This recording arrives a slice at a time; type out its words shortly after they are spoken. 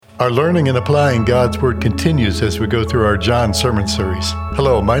Our learning and applying God's Word continues as we go through our John sermon series.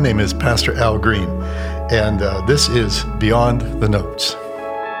 Hello, my name is Pastor Al Green, and this is Beyond the Notes.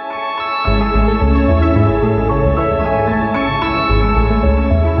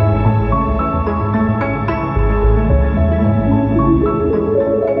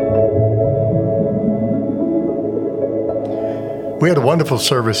 We had a wonderful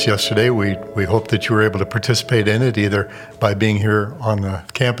service yesterday. We hope that you were able to participate in it either by being here on the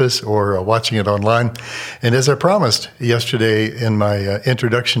campus or watching it online. And as I promised yesterday in my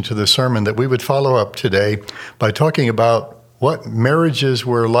introduction to the sermon, that we would follow up today by talking about what marriages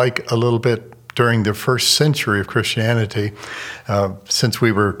were like a little bit during the first century of Christianity, since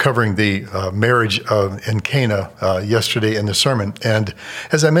we were covering the marriage in Cana yesterday in the sermon. And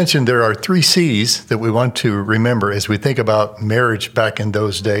as I mentioned, there are 3 C's that we want to remember as we think about marriage back in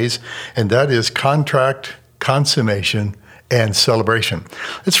those days, and that is contract, consummation, and celebration.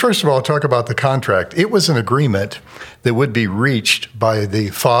 Let's first of all talk about the contract. It was an agreement that would be reached by the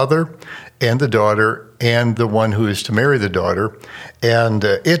father and the daughter and the one who is to marry the daughter. And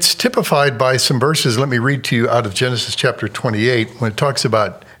it's typified by some verses. Let me read to you out of Genesis chapter 28 when it talks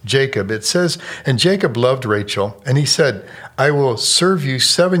about Jacob. It says, "And Jacob loved Rachel, and he said, 'I will serve you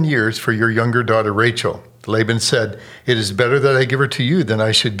 7 years for your younger daughter Rachel.' Laban said, 'It is better that I give her to you than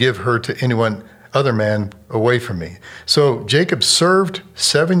I should give her to anyone other man away from me.' So Jacob served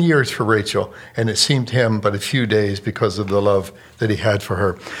 7 years for Rachel, and it seemed to him but a few days because of the love that he had for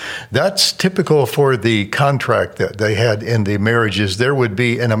her." That's typical for the contract that they had in the marriages. There would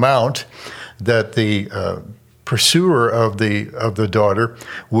be an amount that the pursuer of the daughter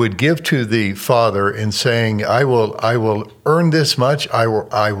would give to the father in saying, I will earn this much, I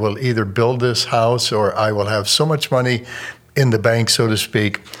will either build this house, or I will have so much money in the bank, so to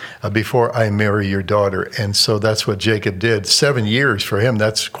speak, before I marry your daughter. And so that's what Jacob did. 7 years for him,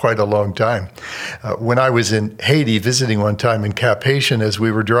 that's quite a long time. When I was in Haiti visiting one time in Cap-Haïtien, as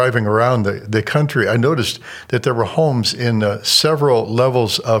we were driving around the country, I noticed that there were homes in several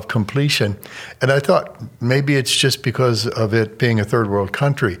levels of completion. And I thought maybe it's just because of it being a third world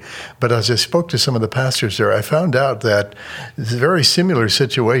country. But as I spoke to some of the pastors there, I found out that it's a very similar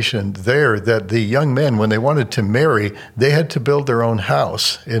situation there, that the young men, when they wanted to marry, they had to build their own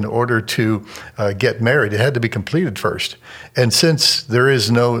house in order to get married. It had to be completed first. And since there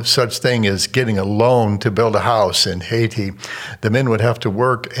is no such thing as getting a loan to build a house in Haiti, the men would have to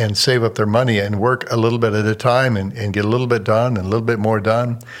work and save up their money and work a little bit at a time and get a little bit done and a little bit more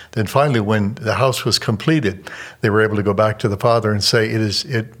done. Then finally, when the house was completed, they were able to go back to the father and say,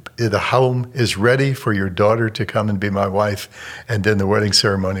 the home is ready for your daughter to come and be my wife, and then the wedding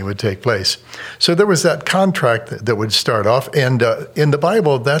ceremony would take place. So there was that contract that would start off, and in the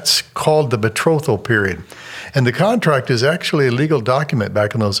Bible, that's called the betrothal period. And the contract is actually a legal document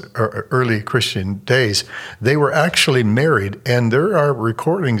back in those early Christian days. They were actually married, and there are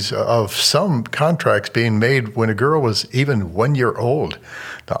recordings of some contracts being made when a girl was even 1 year old.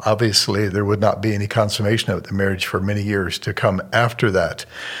 Now, obviously, there would not be any consummation of the marriage for many years to come after that.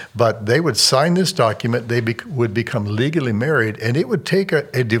 But they would sign this document, they would become legally married, and it would take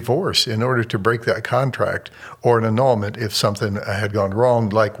a divorce in order to break that contract, or an annulment if something had gone wrong,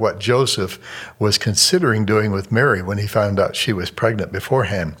 like what Joseph was considering doing with Mary when he found out she was pregnant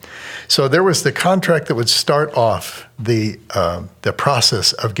beforehand. So there was the contract that would start off the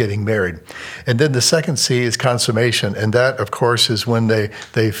process of getting married. And then the second C is consummation, and that, of course, is when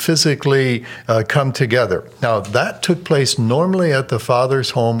they physically come together. Now, that took place normally at the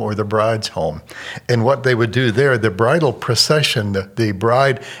father's home or the bride's home. And what they would do there, the bridal procession, the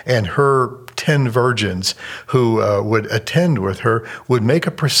bride and her 10 virgins who would attend with her would make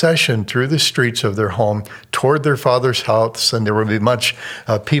a procession through the streets of their home toward their father's house, and there would be much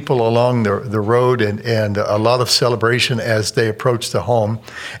people along the road and a lot of celebration as they approached the home.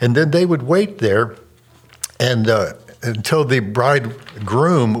 And then they would wait there and until the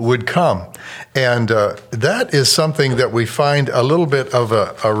bridegroom would come. And that is something that we find a little bit of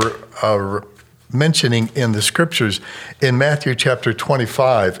a mentioning in the scriptures in Matthew chapter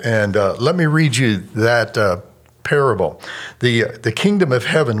 25. And let me read you that parable. The kingdom of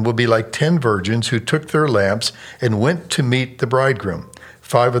heaven will be like 10 virgins who took their lamps and went to meet the bridegroom.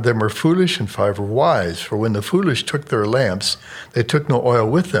 5 of them were foolish and 5 were wise. For when the foolish took their lamps, they took no oil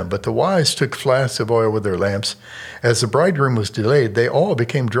with them, but the wise took flasks of oil with their lamps. As the bridegroom was delayed, they all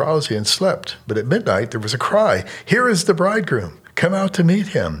became drowsy and slept. But at midnight there was a cry, "Here is the bridegroom, come out to meet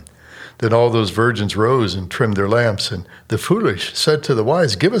him." Then all those virgins rose and trimmed their lamps, and the foolish said to the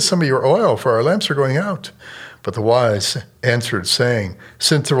wise, "Give us some of your oil, for our lamps are going out." But the wise answered, saying,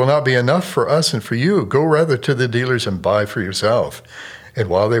 "Since there will not be enough for us and for you, go rather to the dealers and buy for yourself." And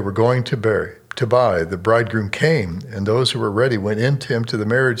while they were going to buy, the bridegroom came, and those who were ready went in to him to the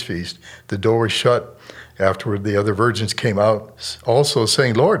marriage feast. The door was shut. Afterward, the other virgins came out also,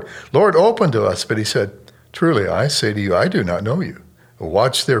 saying, Lord, Lord, open to us. But he said, Truly, I say to you, I do not know you.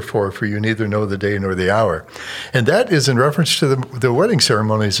 Watch therefore, for you neither know the day nor the hour. And that is in reference to the wedding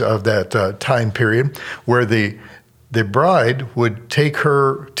ceremonies of that time period, where the bride would take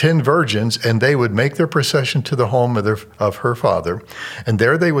her 10 virgins, and they would make their procession to the home of her father, and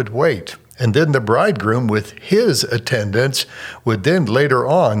there they would wait. And then the bridegroom with his attendants would then later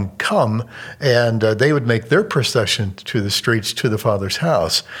on come, and they would make their procession to the streets to the father's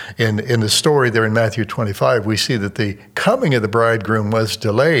house. In the story there in Matthew 25, we see that the coming of the bridegroom was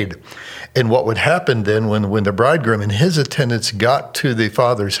delayed. And what would happen then when the bridegroom and his attendants got to the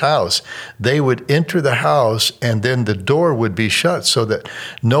father's house, they would enter the house, and then the door would be shut so that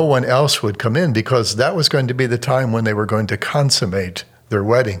no one else would come in, because that was going to be the time when they were going to consummate their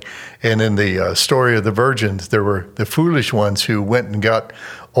wedding. And in the story of the virgins, there were the foolish ones who went and got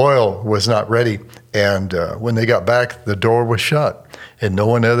oil was not ready. And when they got back, the door was shut. And no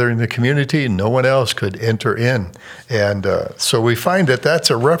one other in the community, no one else could enter in. And so we find that that's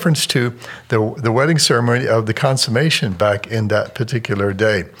a reference to the wedding ceremony of the consummation back in that particular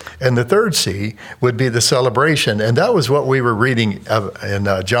day. And the third C would be the celebration. And that was what we were reading in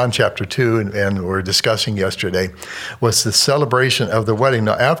John chapter 2 and were discussing yesterday, was the celebration of the wedding.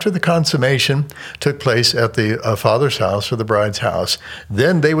 Now, after the consummation took place at the father's house or the bride's house,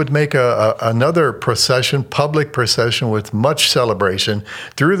 then they would make another procession, public procession with much celebration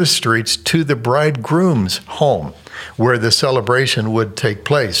through the streets to the bridegroom's home, where the celebration would take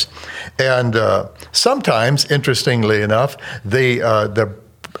place. And sometimes, interestingly enough,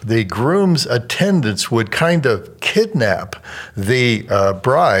 the groom's attendants would kind of kidnap the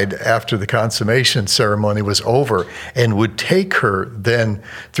bride after the consummation ceremony was over, and would take her then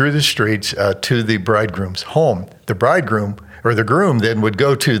through the streets to the bridegroom's home. The bridegroom or the groom then would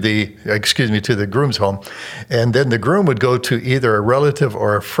go to the groom's home, and then the groom would go to either a relative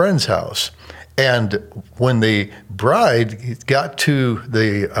or a friend's house. And when the bride got to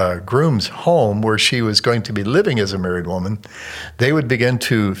the groom's home, where she was going to be living as a married woman, they would begin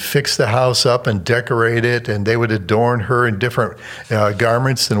to fix the house up and decorate it, and they would adorn her in different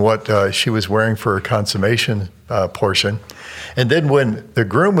garments than what she was wearing for her consummation portion. And then when the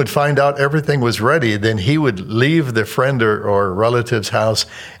groom would find out everything was ready, then he would leave the friend or relative's house,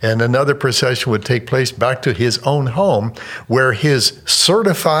 and another procession would take place back to his own home, where his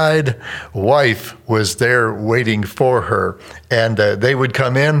certified wife was there waiting for her. And they would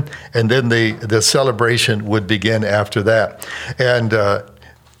come in, and then the celebration would begin after that. And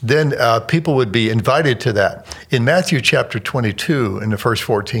then people would be invited to that. In Matthew chapter 22, in the first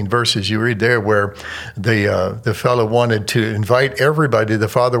 14 verses, you read there where the fellow wanted to invite everybody, the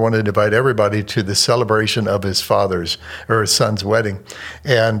father wanted to invite everybody to the celebration of his father's or his son's wedding.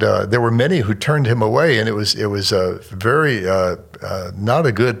 And there were many who turned him away, and it was a very not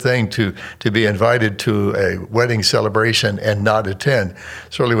a good thing to be invited to a wedding celebration and not attend.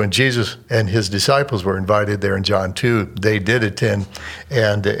 Certainly when Jesus and his disciples were invited there in John 2, they did attend,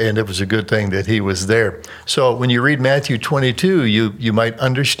 and it was a good thing that he was there. So when you read Matthew 22, you might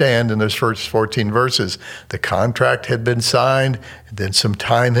understand in those first 14 verses, the contract had been signed, then some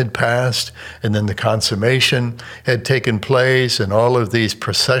time had passed, and then the consummation had taken place, and all of these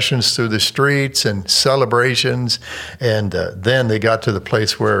processions through the streets and celebrations, and then they got to the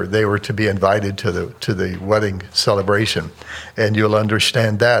place where they were to be invited to the wedding celebration. And you'll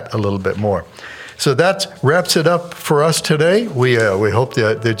understand that a little bit more. So that wraps it up for us today. We hope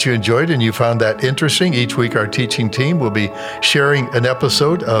that you enjoyed and you found that interesting. Each week our teaching team will be sharing an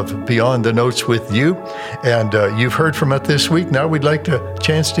episode of Beyond the Notes with you. And you've heard from us this week. Now we'd like a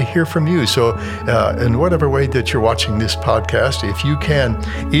chance to hear from you. So in whatever way that you're watching this podcast, if you can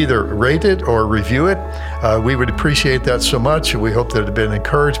either rate it or review it, we would appreciate that so much. We hope that it's been an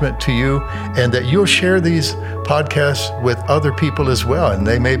encouragement to you, and that you'll share these podcasts with other people as well, and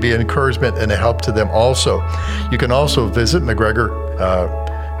they may be an encouragement and a help to them also. You can also visit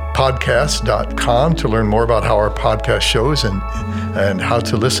McGregorpodcast.com to learn more about how our podcast shows and how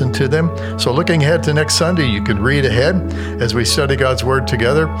to listen to them. So looking ahead to next Sunday, you can read ahead as we study God's Word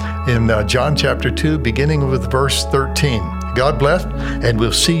together in John chapter 2, beginning with verse 13. God bless, and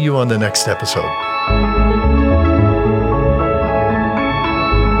we'll see you on the next episode.